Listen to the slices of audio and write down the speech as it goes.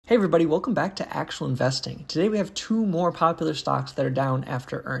Hey everybody, welcome back to Actual Investing. Today we have two more popular stocks that are down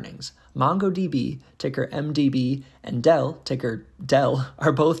after earnings. MongoDB, ticker MDB, and Dell, ticker DELL,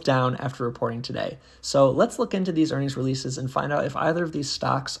 are both down after reporting today. So let's look into these earnings releases and find out if either of these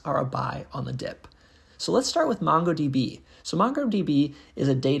stocks are a buy on the dip. So let's start with MongoDB. So MongoDB is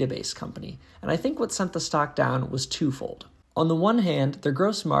a database company, and I think what sent the stock down was twofold. On the one hand, their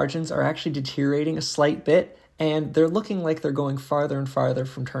gross margins are actually deteriorating a slight bit, and they're looking like they're going farther and farther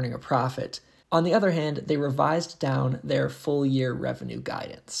from turning a profit. On the other hand, they revised down their full year revenue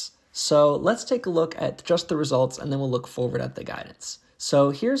guidance. So let's take a look at just the results and then we'll look forward at the guidance.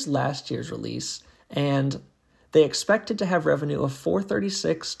 So here's last year's release, and they expected to have revenue of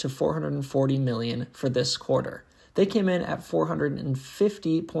 $436 to $440 million for this quarter. They came in at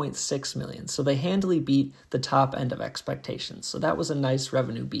 $450.6 million, so they handily beat the top end of expectations. So that was a nice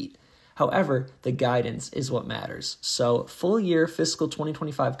revenue beat. However, the guidance is what matters. So full year fiscal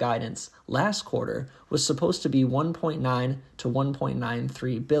 2025 guidance last quarter was supposed to be $1.9 to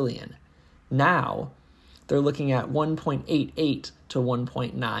 $1.93 billion. Now they're looking at $1.88 to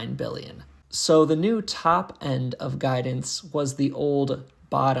 $1.9 billion. So the new top end of guidance was the old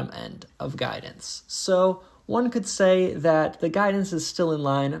bottom end of guidance. So one could say that the guidance is still in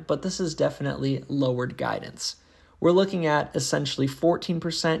line, but this is definitely lowered guidance. We're looking at essentially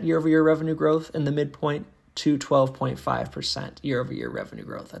 14% year-over-year revenue growth in the midpoint to 12.5% year-over-year revenue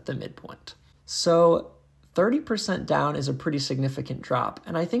growth at the midpoint. So 30% down is a pretty significant drop,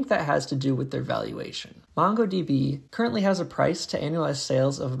 and I think that has to do with their valuation. MongoDB currently has a price to annualized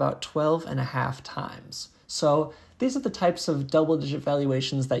sales of about 12.5 times. So these are the types of double-digit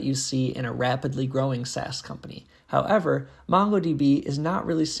valuations that you see in a rapidly growing SaaS company. However, MongoDB is not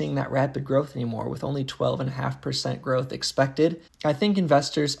really seeing that rapid growth anymore with only 12.5% growth expected. I think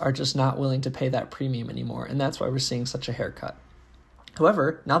investors are just not willing to pay that premium anymore, and that's why we're seeing such a haircut.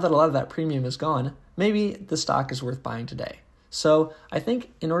 However, now that a lot of that premium is gone, maybe the stock is worth buying today. So I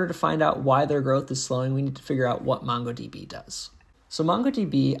think in order to find out why their growth is slowing, we need to figure out what MongoDB does. So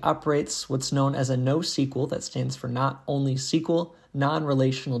MongoDB operates what's known as a NoSQL, that stands for Not Only SQL,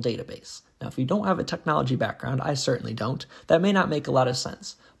 non-relational database. Now, if you don't have a technology background, I certainly don't, that may not make a lot of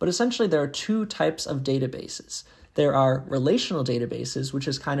sense. But essentially, there are two types of databases. There are relational databases, which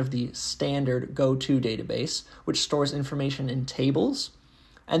is kind of the standard go-to database, which stores information in tables.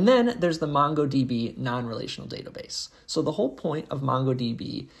 And then there's the MongoDB non-relational database. So the whole point of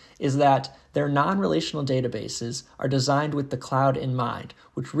MongoDB is that their non-relational databases are designed with the cloud in mind,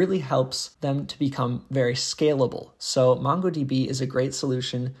 which really helps them to become very scalable. So MongoDB is a great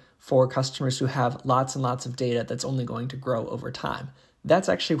solution for customers who have lots and lots of data that's only going to grow over time. That's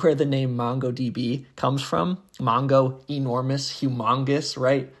actually where the name MongoDB comes from. Mongo, enormous, humongous,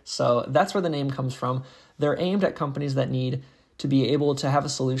 right? So that's where the name comes from. They're aimed at companies that need to be able to have a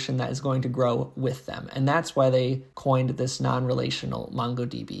solution that is going to grow with them. And that's why they coined this non-relational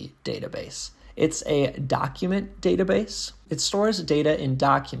MongoDB database. It's a document database. It stores data in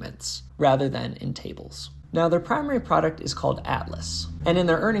documents rather than in tables. Now, their primary product is called Atlas. And in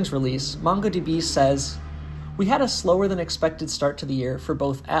their earnings release, MongoDB says, "We had a slower than expected start to the year for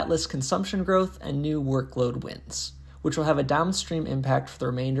both Atlas consumption growth and new workload wins, which will have a downstream impact for the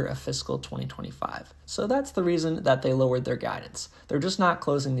remainder of fiscal 2025. So that's the reason that they lowered their guidance. They're just not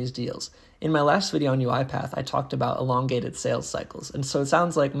closing these deals. In my last video on UiPath, I talked about elongated sales cycles, and so it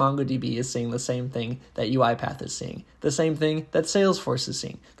sounds like MongoDB is seeing the same thing that UiPath is seeing, the same thing that Salesforce is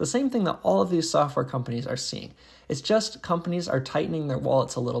seeing, the same thing that all of these software companies are seeing. It's just companies are tightening their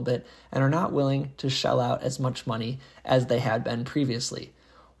wallets a little bit and are not willing to shell out as much money as they had been previously.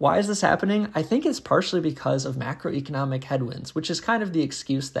 Why is this happening? I think it's partially because of macroeconomic headwinds, which is kind of the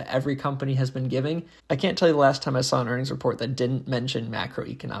excuse that every company has been giving. I can't tell you the last time I saw an earnings report that didn't mention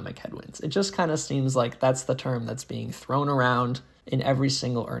macroeconomic headwinds. It just kind of seems like that's the term that's being thrown around in every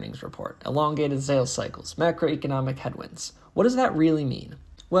single earnings report. Elongated sales cycles, macroeconomic headwinds. What does that really mean?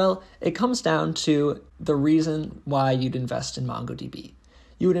 Well, it comes down to the reason why you'd invest in MongoDB.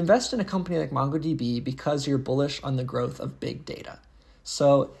 You would invest in a company like MongoDB because you're bullish on the growth of big data.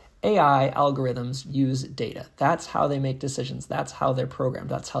 So AI algorithms use data. That's how they make decisions. That's how they're programmed.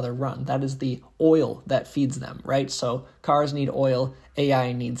 That's how they're run. That is the oil that feeds them, right? So cars need oil,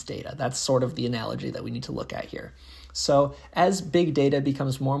 AI needs data. That's sort of the analogy that we need to look at here. So as big data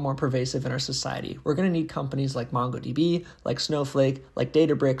becomes more and more pervasive in our society, we're going to need companies like MongoDB, like Snowflake, like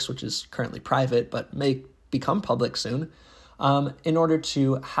Databricks, which is currently private but may become public soon, in order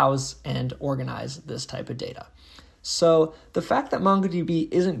to house and organize this type of data. So the fact that MongoDB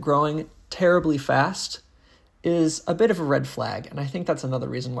isn't growing terribly fast is a bit of a red flag, and I think that's another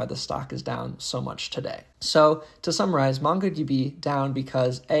reason why the stock is down so much today. So to summarize, MongoDB down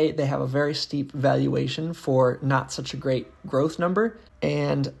because A, they have a very steep valuation for not such a great growth number,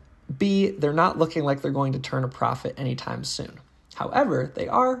 and B, they're not looking like they're going to turn a profit anytime soon. However, they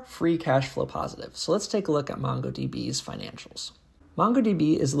are free cash flow positive. So let's take a look at MongoDB's financials.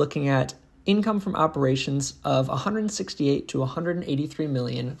 MongoDB is looking at income from operations of 168 to 183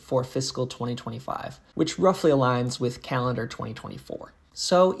 million for fiscal 2025, which roughly aligns with calendar 2024.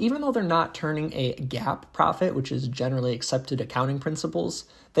 So even though they're not turning a GAAP profit, which is generally accepted accounting principles,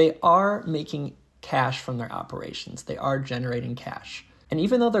 they are making cash from their operations. They are generating cash. And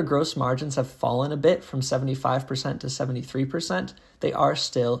even though their gross margins have fallen a bit from 75% to 73%, they are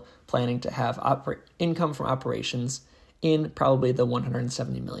still planning to have income from operations in probably the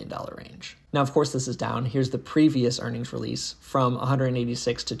 $170 million range. Now, of course, this is down. Here's the previous earnings release from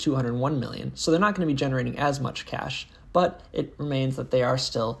 186 to 201 million. So they're not going to be generating as much cash, but it remains that they are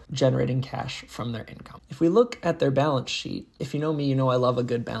still generating cash from their income. If we look at their balance sheet, if you know me, you know I love a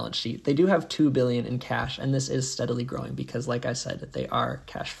good balance sheet. They do have $2 billion in cash, and this is steadily growing because, like I said, they are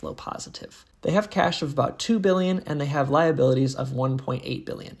cash flow positive. They have cash of about $2 billion, and they have liabilities of $1.8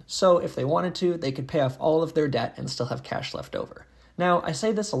 billion. So if they wanted to, they could pay off all of their debt and still have cash left over. Now, I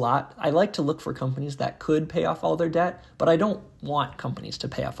say this a lot. I like to look for companies that could pay off all their debt, but I don't want companies to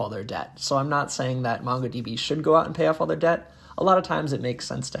pay off all their debt. So I'm not saying that MongoDB should go out and pay off all their debt. A lot of times it makes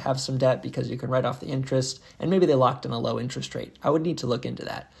sense to have some debt because you can write off the interest, and maybe they locked in a low interest rate. I would need to look into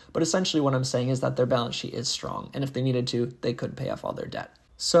that. But essentially what I'm saying is that their balance sheet is strong, and if they needed to, they could pay off all their debt.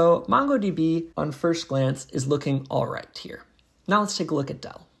 So MongoDB, on first glance, is looking all right here. Now let's take a look at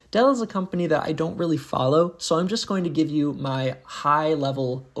Dell. Dell is a company that I don't really follow, so I'm just going to give you my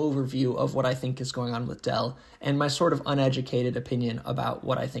high-level overview of what I think is going on with Dell and my sort of uneducated opinion about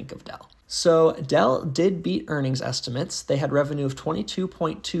what I think of Dell. So Dell did beat earnings estimates. They had revenue of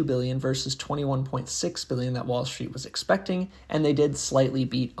 $22.2 billion versus $21.6 billion that Wall Street was expecting, and they did slightly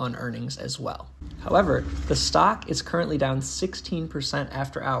beat on earnings as well. However, the stock is currently down 16%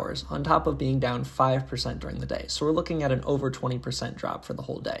 after hours, on top of being down 5% during the day. So we're looking at an over 20% drop for the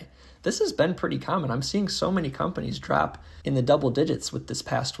whole day. This has been pretty common. I'm seeing so many companies drop in the double digits with this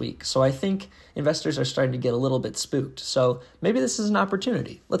past week. So I think investors are starting to get a little bit spooked. So maybe this is an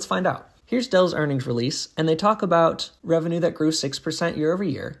opportunity. Let's find out. Here's Dell's earnings release, and they talk about revenue that grew 6% year over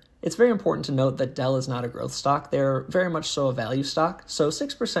year. It's very important to note that Dell is not a growth stock. They're very much so a value stock. So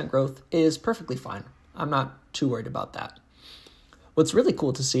 6% growth is perfectly fine. I'm not too worried about that. What's really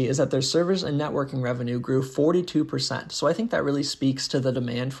cool to see is that their servers and networking revenue grew 42%. So I think that really speaks to the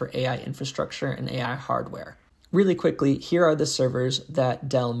demand for AI infrastructure and AI hardware. Really quickly, here are the servers that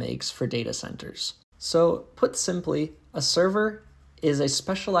Dell makes for data centers. So put simply, a server is a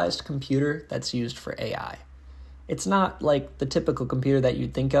specialized computer that's used for AI. It's not like the typical computer that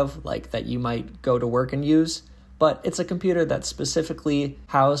you'd think of, like that you might go to work and use, but it's a computer that's specifically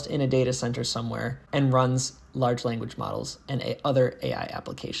housed in a data center somewhere and runs large language models and other AI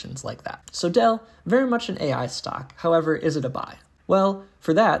applications like that. So Dell, very much an AI stock. However, is it a buy? Well,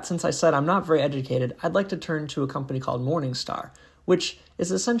 for that, since I said I'm not very educated, I'd like to turn to a company called Morningstar, which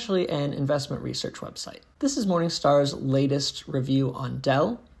is essentially an investment research website. This is Morningstar's latest review on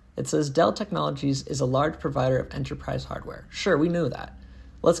Dell. It says Dell Technologies is a large provider of enterprise hardware. Sure, we knew that.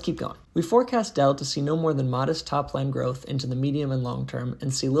 Let's keep going. We forecast Dell to see no more than modest top-line growth into the medium and long term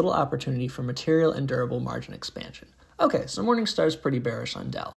and see little opportunity for material and durable margin expansion. Okay, so Morningstar is pretty bearish on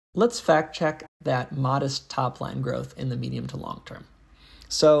Dell. Let's fact check that modest top-line growth in the medium to long term.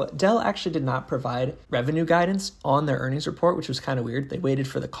 So Dell actually did not provide revenue guidance on their earnings report, which was kind of weird. They waited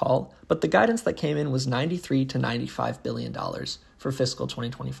for the call, but the guidance that came in was $93 to $95 billion for fiscal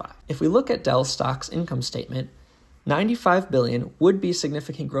 2025. If we look at Dell stock's income statement, $95 billion would be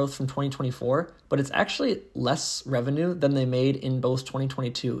significant growth from 2024, but it's actually less revenue than they made in both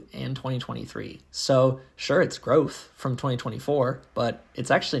 2022 and 2023. So sure, it's growth from 2024, but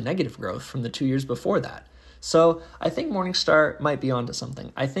it's actually negative growth from the 2 years before that. So I think Morningstar might be onto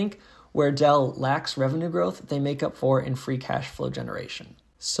something. I think where Dell lacks revenue growth, they make up for in free cash flow generation.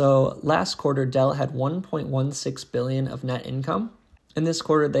 So last quarter, Dell had $1.16 billion of net income, and this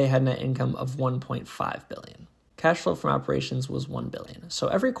quarter they had net income of $1.5 billion. Cash flow from operations was $1 billion. So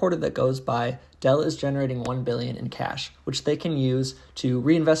every quarter that goes by, Dell is generating $1 billion in cash, which they can use to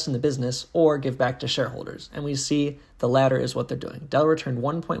reinvest in the business or give back to shareholders. And we see the latter is what they're doing. Dell returned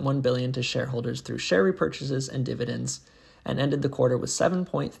 $1.1 billion to shareholders through share repurchases and dividends and ended the quarter with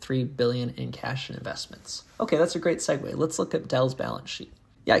 $7.3 billion in cash and investments. Okay, that's a great segue. Let's look at Dell's balance sheet.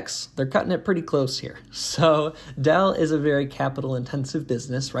 Yikes, they're cutting it pretty close here. So Dell is a very capital intensive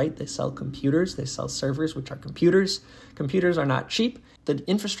business, right? They sell computers, they sell servers, which are computers. Computers are not cheap. The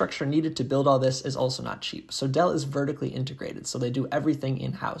infrastructure needed to build all this is also not cheap. So Dell is vertically integrated, so they do everything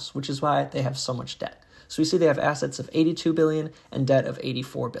in-house, which is why they have so much debt. So we see they have assets of $82 billion and debt of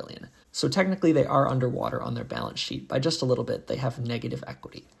 $84 billion. So technically they are underwater on their balance sheet. By just a little bit, they have negative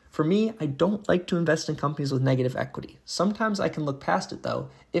equity. For me, I don't like to invest in companies with negative equity. Sometimes I can look past it though,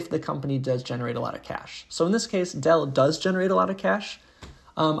 if the company does generate a lot of cash. So in this case, Dell does generate a lot of cash.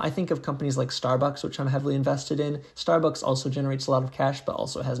 I think of companies like Starbucks, which I'm heavily invested in. Starbucks also generates a lot of cash, but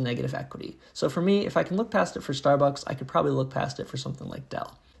also has negative equity. So for me, if I can look past it for Starbucks, I could probably look past it for something like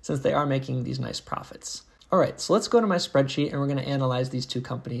Dell, since they are making these nice profits. All right, so let's go to my spreadsheet and we're going to analyze these two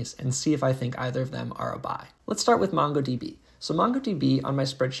companies and see if I think either of them are a buy. Let's start with MongoDB. So MongoDB on my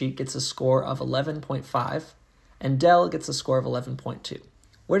spreadsheet gets a score of 11.5 and Dell gets a score of 11.2.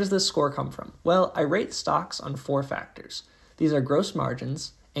 Where does this score come from? Well, I rate stocks on 4 factors. These are gross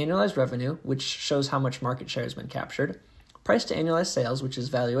margins, annualized revenue, which shows how much market share has been captured, price to annualized sales, which is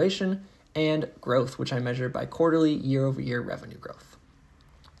valuation, and growth, which I measure by quarterly year-over-year revenue growth.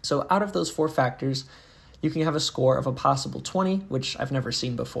 So out of those 4 factors, you can have a score of a possible 20, which I've never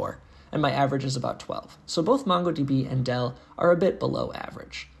seen before, and my average is about 12. So both MongoDB and Dell are a bit below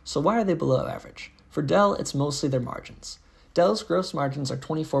average. So why are they below average? For Dell, it's mostly their margins. Dell's gross margins are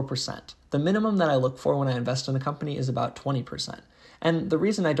 24%. The minimum that I look for when I invest in a company is about 20%. And the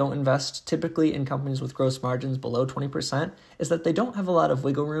reason I don't invest typically in companies with gross margins below 20% is that they don't have a lot of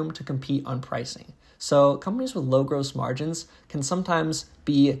wiggle room to compete on pricing. So companies with low gross margins can sometimes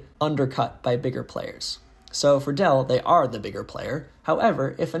be undercut by bigger players. So for Dell, they are the bigger player.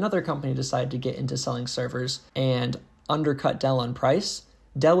 However, if another company decided to get into selling servers and undercut Dell on price,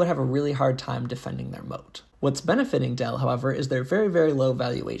 Dell would have a really hard time defending their moat. What's benefiting Dell, however, is their very, very low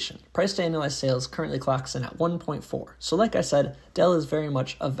valuation. Price to annualized sales currently clocks in at 1.4. So like I said, Dell is very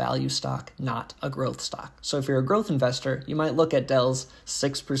much a value stock, not a growth stock. So if you're a growth investor, you might look at Dell's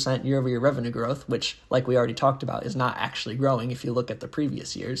 6% year-over-year revenue growth, which, like we already talked about, is not actually growing if you look at the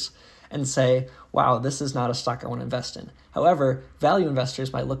previous years, and say, wow, this is not a stock I want to invest in. However, value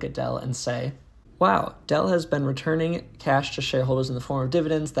investors might look at Dell and say, wow, Dell has been returning cash to shareholders in the form of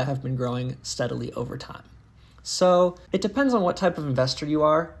dividends that have been growing steadily over time. So it depends on what type of investor you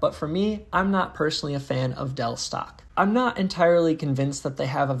are, but for me, I'm not personally a fan of Dell stock. I'm not entirely convinced that they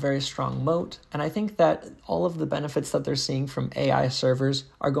have a very strong moat, and I think that all of the benefits that they're seeing from AI servers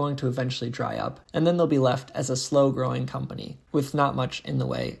are going to eventually dry up, and then they'll be left as a slow-growing company with not much in the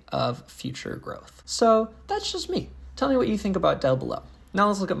way of future growth. So that's just me. Tell me what you think about Dell below. Now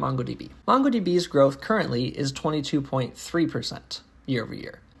let's look at MongoDB. MongoDB's growth currently is 22.3% year over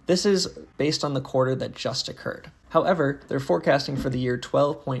year. This is based on the quarter that just occurred. However, they're forecasting for the year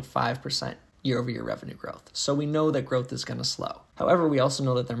 12.5% year-over-year revenue growth. So we know that growth is going to slow. However, we also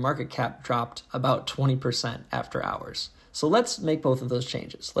know that their market cap dropped about 20% after hours. So let's make both of those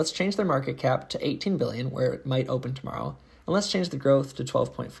changes. Let's change their market cap to 18 billion, where it might open tomorrow, and let's change the growth to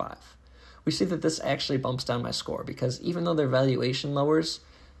 12.5. We see that this actually bumps down my score because even though their valuation lowers,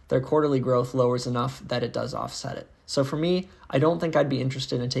 their quarterly growth lowers enough that it does offset it. So for me, I don't think I'd be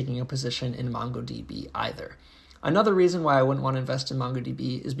interested in taking a position in MongoDB either. Another reason why I wouldn't want to invest in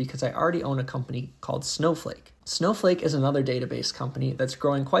MongoDB is because I already own a company called Snowflake. Snowflake is another database company that's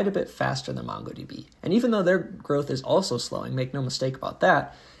growing quite a bit faster than MongoDB. And even though their growth is also slowing, make no mistake about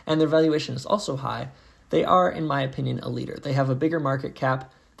that, and their valuation is also high, they are, in my opinion, a leader. They have a bigger market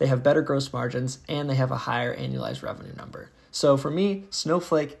cap, they have better gross margins, and they have a higher annualized revenue number. So for me,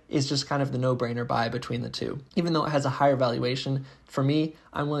 Snowflake is just kind of the no-brainer buy between the two. Even though it has a higher valuation, for me,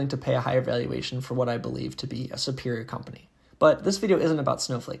 I'm willing to pay a higher valuation for what I believe to be a superior company. But this video isn't about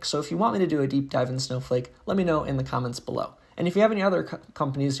Snowflake, so if you want me to do a deep dive in Snowflake, let me know in the comments below. And if you have any other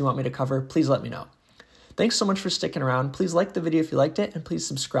companies you want me to cover, please let me know. Thanks so much for sticking around. Please like the video if you liked it, and please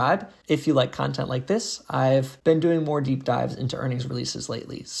subscribe if you like content like this. I've been doing more deep dives into earnings releases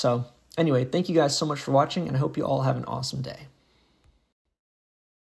lately. So anyway, thank you guys so much for watching, and I hope you all have an awesome day.